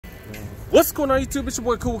What's going on YouTube? It's your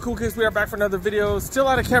boy Cool Kids. We are back for another video. Still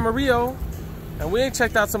out of Camarillo. And we ain't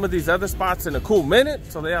checked out some of these other spots in a cool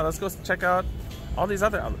minute. So yeah, let's go check out all these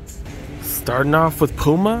other outlets. Starting off with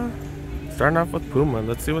Puma.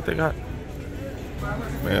 Let's see what they got.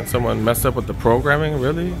 Man, someone messed up with the programming,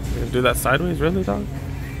 really? You gonna do that sideways, really, dog?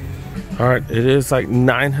 Alright, it is like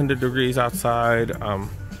 900 degrees outside.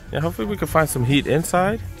 Yeah, hopefully we can find some heat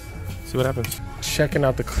inside. See what happens. Checking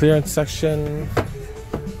out the clearance section.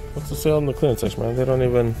 What's the sale in the clearance section, man? They don't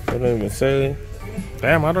even say.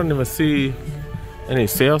 Damn, I don't even see any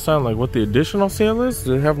sale sign, like what the additional sale is.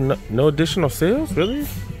 Do they have no additional sales, really?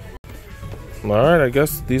 Alright, I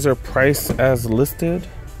guess these are priced as listed.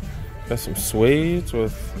 Got some suedes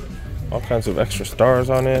with all kinds of extra stars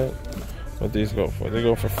on it. What these go for? They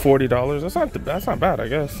go for $40. That's not bad, I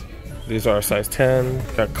guess. These are size 10.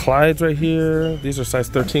 Got Clydes right here. These are size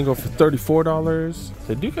 13, go for $34.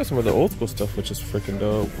 They do got some of the old school stuff, which is freaking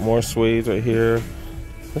dope. More suedes right here.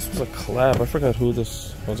 This was a collab. I forgot who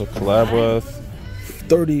this was a collab with.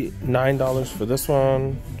 $39 for this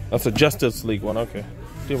one. That's a Justice League one. Okay.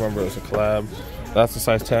 I do remember it was a collab. That's a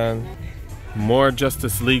size 10. More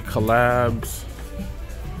Justice League collabs.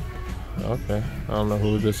 Okay. I don't know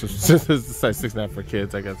who this is. This is the size 6.5 for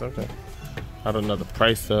kids, I guess. Okay. I don't know the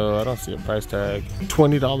price though. I don't see a price tag.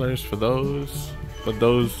 $20 for those. But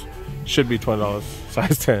those should be $20.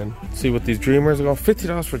 Size 10. See what these Dreamers are going.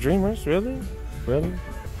 $50 for Dreamers? Really? Really?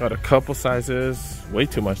 Got a couple sizes. Way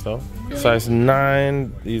too much though. Size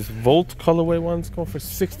 9. These Volt colorway ones go for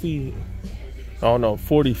 $60. Oh no,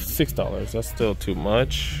 $46. That's still too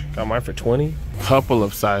much. Got mine for $20. Couple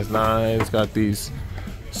of size 9s. Got these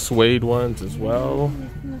suede ones as well.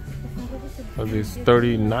 Are these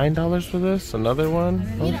 $39 for this? Another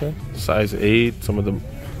one? Okay. Size 8. Some of the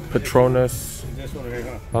Patronus. I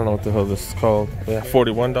don't know what the hell this is called. Yeah,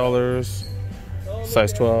 $41.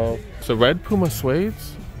 Size 12. So red Puma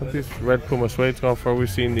suedes. What these red Puma suedes going for? We've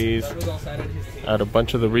seen these at a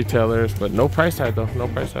bunch of the retailers, but no price tag though. No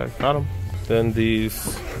price tag. Got them. Then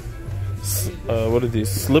these, what are these?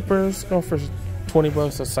 Slippers going for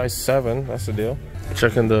 $20. That's size 7. That's the deal.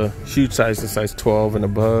 Checking the huge size, the size 12 and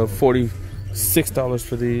above. $46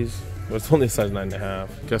 for these. But it's only a size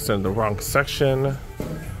 9.5. Guess they're in the wrong section.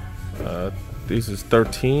 These is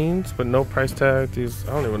 13s, but no price tag. These,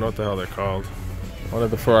 I don't even know what the hell they're called. One of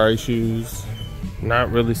the Ferrari shoes.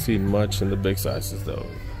 Not really seeing much in the big sizes though.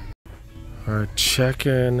 Alright,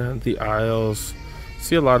 checking the aisles.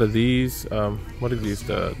 See a lot of these. What are these?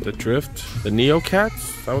 The Drift, the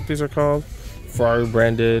Neocats. Is that what these are called? Ferrari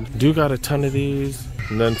branded. Do got a ton of these.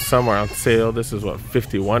 And then some are on sale. This is what,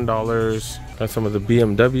 $51. Got some of the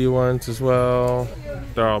BMW ones as well.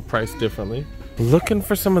 They're all priced differently. Looking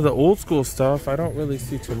for some of the old school stuff. I don't really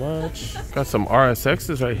see too much. Got some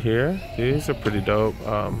RSXs right here. These are pretty dope.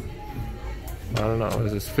 I don't know,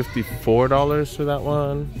 is this $54 for that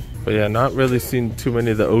one? But yeah, not really seeing too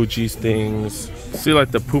many of the OG things. See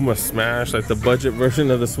like the Puma Smash, like the budget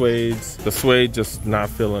version of the suedes. The suede just not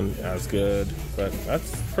feeling as good. But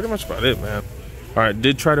that's pretty much about it, man. Alright,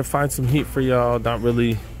 did try to find some heat for y'all. Not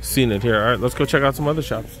really seeing it here. Alright, let's go check out some other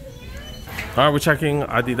shops. Alright, we're checking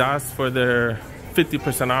Adidas for their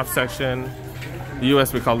 50% off section. The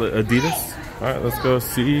US we call it Adidas. Alright, let's go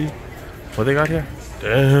see what they got here.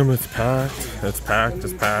 Damn, it's packed. It's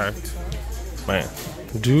packed. Man.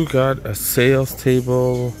 Do got a sales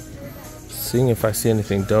table. Seeing if I see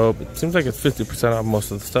anything dope. It seems like it's 50% off most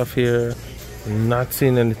of the stuff here. Not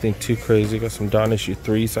seeing anything too crazy. Got some Dawn issue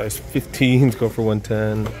 3, size 15s, go for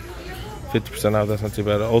 $110. 50% off, that's not too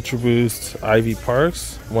bad. Ultra Boost, Ivy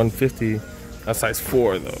Parks, $150. That's size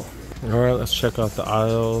 4 though. Alright, let's check out the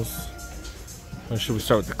aisles. Or should we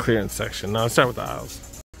start with the clearance section? No, let's start with the aisles.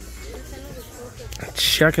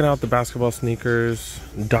 Checking out the basketball sneakers.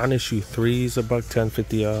 Dawn issue 3s, $110,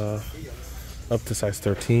 50 off. Up to size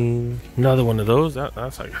 13. Another one of those.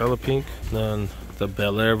 That's like hella pink. Then the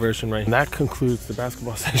Bel Air version right here. And that concludes the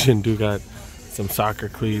basketball section. Do got some soccer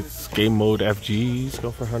cleats. Game mode FGs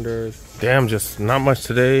go for $100. Damn, just not much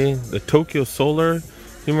today. The Tokyo Solar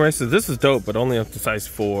Human Races. This is dope, but only up to size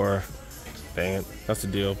 4. Dang it. That's a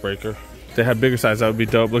deal breaker. If they had bigger size, that would be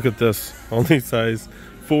dope. Look at this. Only size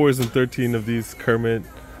 4s and 13 of these Kermit,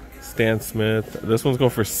 Stan Smith. This one's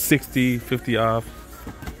going for $60, 50 off.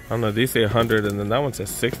 I don't know, they say 100 and then that one says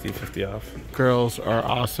 60, 50 off. Girls are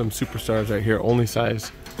awesome superstars right here. Only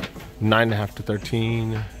size 9.5 to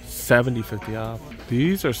 13, 70, 50 off.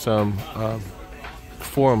 These are some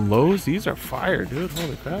Forum lows. These are fire, dude.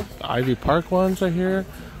 Holy crap. The Ivy Park ones right here.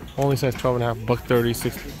 Only size 12.5,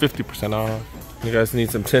 $130, 50% off. You guys need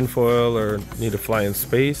some tinfoil or need to fly in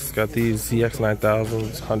space? Got these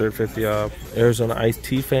ZX9000s, 150 off. Arizona iced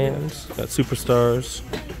tea fans. Got superstars.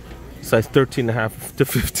 Size 13.5 to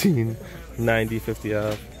 15. 90, 50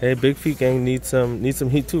 off. Hey, Big Feet Gang needs some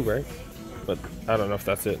heat too, right? But I don't know if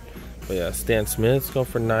that's it. But yeah, Stan Smith's going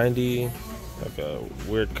for 90. Like a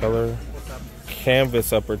weird color.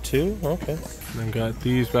 Canvas upper too. Okay. Then got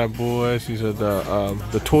these bad boys. These are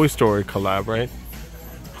the Toy Story collab, right?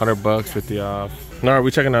 $100, 50 off. All right, we're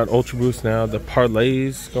checking out Ultra Boost now. The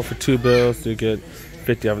parlays go for $2 to get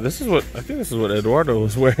 50 off. This is what I think. This is what Eduardo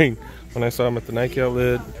was wearing when I saw him at the Nike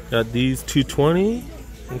outlet. Got these 220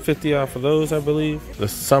 and 50 off of those, I believe. The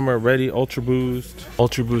Summer Ready Ultra Boost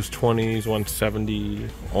 20s, 170.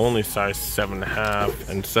 Only size 7.5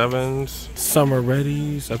 and 7s. Summer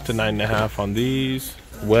Readies up to 9.5 on these.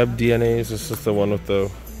 Web DNAs. This is the one with the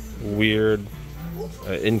weird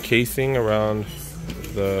encasing around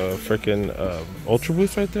the freaking Ultra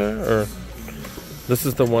Boost right there, or this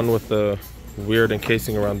is the one with the weird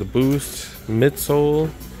encasing around the Boost midsole.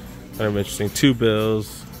 Kind of interesting.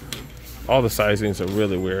 $2. All the sizings are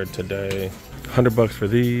really weird today. $100 for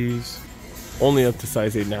these. Only up to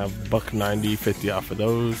size 8.5. $190, 50 off of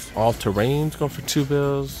those. All terrains go for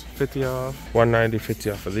 $2, 50 off. $190, 50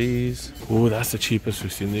 off of these. Ooh, that's the cheapest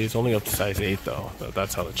we've seen these. Only up to size 8 though.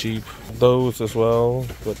 That's hella cheap. Those as well,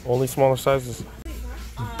 but only smaller sizes.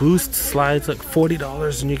 Boost slides like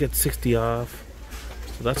 $40 and you get 60 off.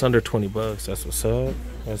 So that's under 20 bucks. That's what's up.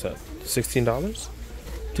 What's that? $16?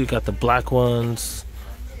 Dude got the black ones,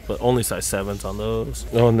 but only size 7s on those.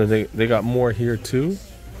 Oh, and then they got more here too.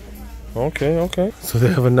 Okay, okay. So they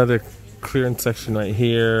have another clearance section right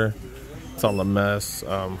here. It's all a mess.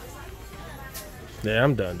 Yeah,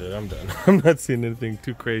 I'm done, dude. I'm done. I'm not seeing anything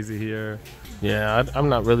too crazy here. Yeah, I'm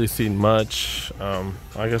not really seeing much.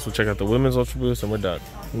 I guess we'll check out the women's Ultra Boost and we're done.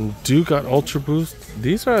 Dude got Ultra Boost.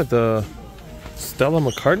 These are the Stella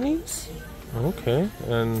McCartney's? Okay,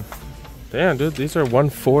 and damn, dude, these are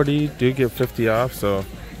 140. Do get 50 off, so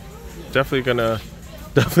definitely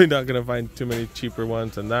not gonna find too many cheaper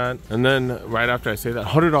ones than that. And then right after I say that,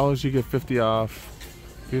 $100 you get 50 off.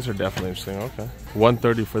 These are definitely interesting. Okay,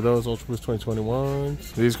 130 for those Ultra Boost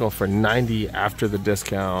 2021s. These go for 90 after the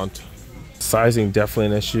discount. Sizing definitely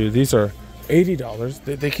an issue. These are $80.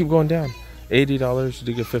 They keep going down. $80 you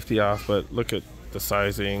do get 50 off, but look at the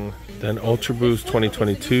sizing. Then Ultra Boost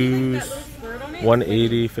 2022s,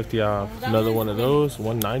 180, 50 off. Another one of those,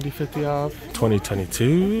 190, 50 off.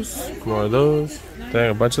 2022s, more of those. Dang,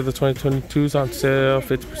 a bunch of the 2022s on sale,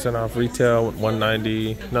 50% off retail,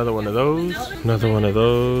 190. Another one of those. Another one of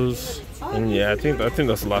those. And yeah, I think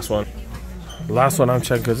that's the last one. Last one I'm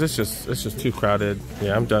checking because it's just too crowded.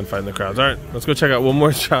 Yeah, I'm done fighting the crowds. All right, let's go check out one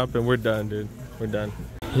more shop and we're done, dude. We're done.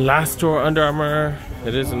 Last store, Under Armour.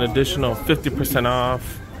 It is an additional 50%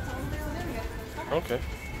 off. Okay.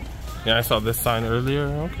 Yeah, I saw this sign earlier.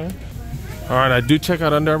 Okay. All right, I do check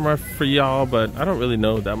out Under Armour for y'all, but I don't really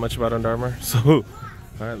know that much about Under Armour. So,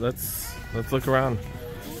 all right, let's look around.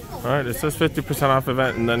 All right, it says 50% off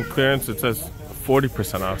event, and then clearance it says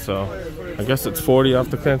 40% off. So, I guess it's 40 off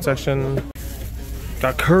the clearance section.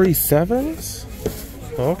 Got Curry 7s.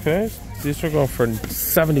 Okay, these are going for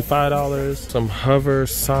 $75. Some Hover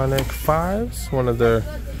Sonic 5s. One of their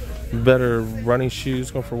better running shoes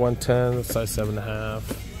going for $110. Size 7.5.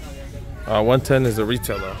 110 is a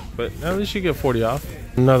retailer, but at least you get 40 off.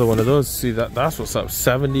 Another one of those. See that's what's up.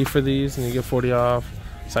 70 for these, and you get 40 off.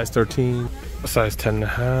 Size 13. Size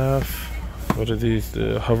 10.5. What are these?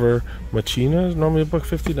 The Hover Machinas. Normally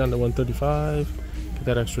 $150 down to $135.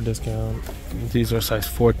 That extra discount. These are size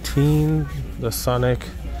 14. The Sonic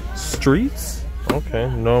Streets. Okay,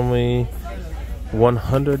 normally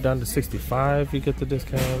 $100 down to $65. You get the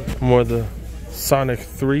discount. More of the Sonic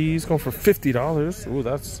 3s going for $50. Ooh,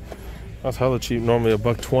 that's hella cheap. Normally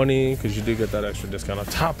 $120 because you do get that extra discount on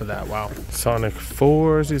top of that. Wow. Sonic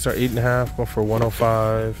 4s. These are 8.5. Going for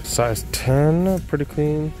 $105. Size 10. Pretty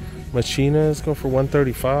clean. Machinas go for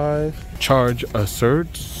 $135. Charge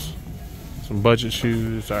Asserts. Some budget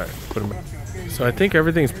shoes. All right, put them back. So I think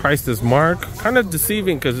everything's priced as mark. Kind of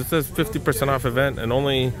deceiving because it says 50% off event and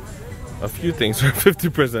only a few things are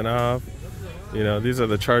 50% off. You know, these are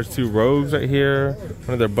the Charge 2 Rogues right here.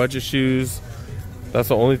 One of their budget shoes. That's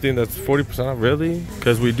the only thing that's 40% off, really?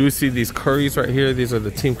 Because we do see these Currys right here. These are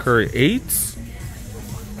the Team Curry 8s.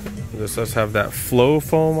 This does have that flow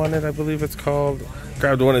foam on it, I believe it's called.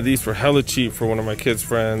 Grabbed one of these for hella cheap for one of my kids'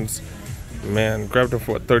 friends. Man, grabbed them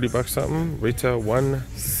for what, 30 bucks something? Retail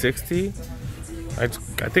 160. I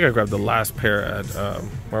think I grabbed the last pair at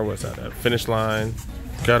where was that? At Finish Line.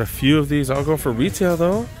 Got a few of these. I'll go for retail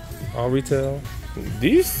though. All retail.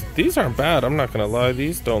 These aren't bad. I'm not gonna lie.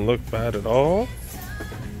 These don't look bad at all.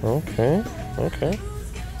 Okay, okay.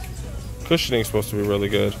 Cushioning is supposed to be really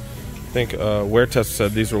good. I think Wear Test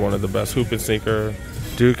said these were one of the best hooping sneaker.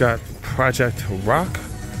 Dude got Project Rock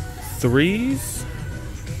 3s.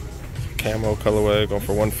 Camo colorway going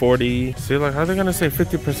for 140. See, like, how are they gonna say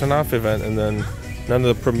 50% off event and then none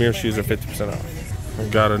of the premier shoes are 50% off? I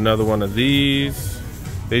got another one of these.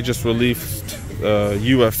 They just released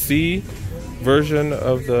UFC version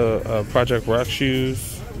of the Project Rock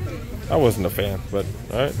shoes. I wasn't a fan, but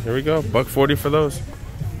all right, here we go. $140 for those.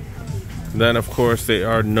 Then, of course, they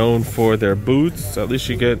are known for their boots. At least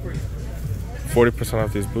you get 40%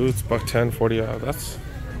 off these boots. $110, 40 off. That's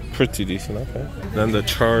pretty decent. Okay. Then the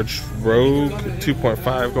Charge Rogue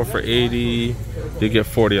 2.5 go for 80. You get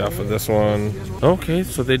 40 off of this one. Okay,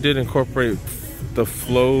 so they did incorporate the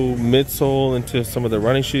Flow midsole into some of the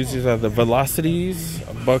running shoes. These are the Velocities.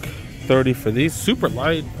 $130 for these. Super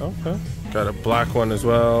light. Okay. Got a black one as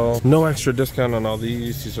well. No extra discount on all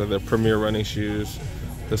these. These are the premier running shoes.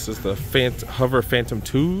 This is the Hover Phantom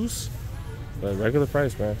 2s. The regular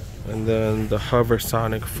price, man. And then the Hover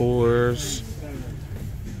Sonic 4s.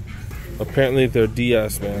 Apparently they're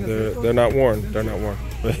DS, man. They're not worn. They're not worn.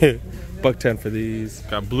 $110 for these.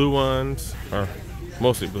 Got blue ones, or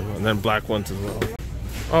mostly blue, and then black ones as well.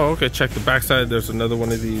 Oh, okay. Check the backside. There's another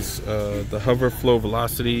one of these, the Hover Flow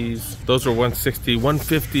Velocities. Those are $160,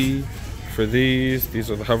 $150 for these. These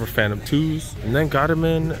are the Hover Phantom 2s. And then got them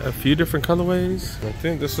in a few different colorways. I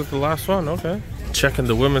think this is the last one. Okay. Checking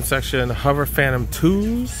the women's section. Hover Phantom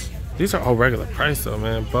 2s. These are all regular price though,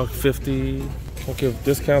 man. $150. Can't give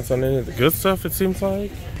discounts on any of the good stuff, it seems like.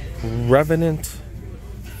 Revenant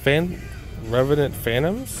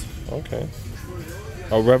Phantoms? Okay.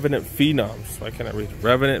 Oh, Revenant Phenoms. Why can't I read?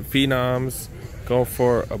 Revenant Phenoms going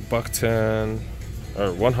for $110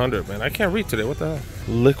 or 100, man. I can't read today. What the hell?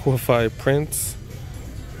 Liquefy Prints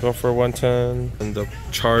going for $110, and the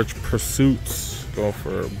Charge Pursuits going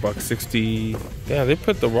for $160. Yeah, they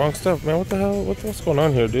put the wrong stuff, man. What the hell? What's going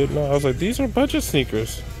on here, dude? No, I was like, these are budget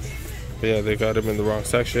sneakers. But yeah, they got them in the wrong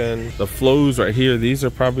section. The Flows right here, these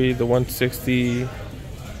are probably the $160.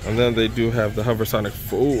 And then they do have the Hover Sonic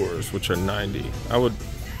 4s, which are $90. I would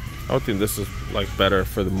think this is like better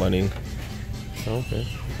for the money. Okay.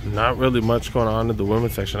 Not really much going on in the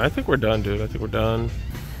women's section. I think we're done, dude. I think we're done.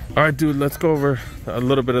 All right, dude, let's go over a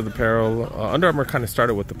little bit of the apparel. Under Armour kind of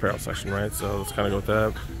started with the apparel section, right? So let's kind of go with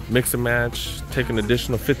that. Mix and match, take an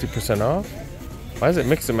additional 50% off. Why is it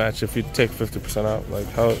mix and match if you take 50% off? Like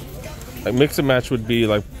how, like mix and match would be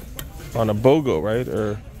like on a BOGO, right?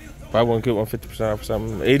 Or buy one, get one 50% off or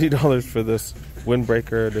something. $80 for this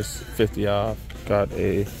windbreaker, this 50 off. Got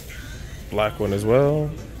a black one as well.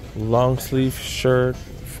 Long sleeve shirt,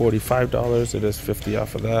 $45. It is 50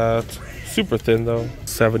 off of that. Super thin though.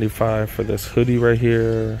 $75 for this hoodie right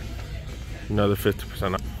here. Another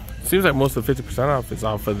 50% off. Seems like most of the 50% off is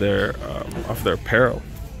off of their apparel.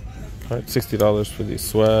 All right, $60 for these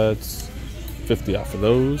sweats. 50 off of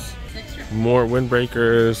those. More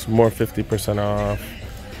windbreakers, more 50% off.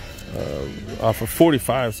 Off of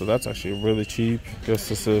 45, so that's actually really cheap. Guess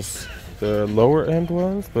this is the lower end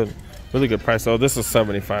ones, but really good price. Oh, this is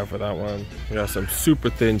 $75 for that one. We got some super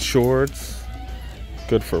thin shorts,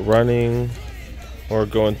 good for running or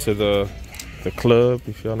going to the club,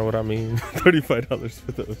 if y'all know what I mean. $35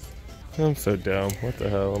 for those. I'm so dumb. What the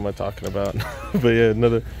hell am I talking about? But yeah,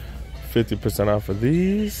 another 50% off of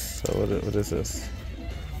these. So what is this?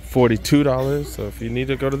 $42. So if you need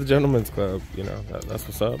to go to the gentleman's club, you know, that's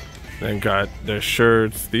what's up. Then got their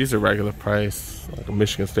shirts. These are regular price, like a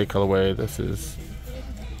Michigan State colorway. This is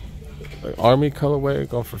like Army colorway,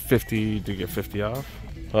 going for 50 to get 50 off.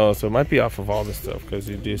 Oh, so it might be off of all this stuff because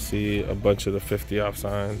you do see a bunch of the 50 off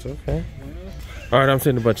signs. Okay. All right, I'm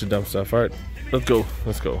seeing a bunch of dumb stuff. All right, let's go.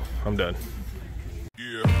 I'm done.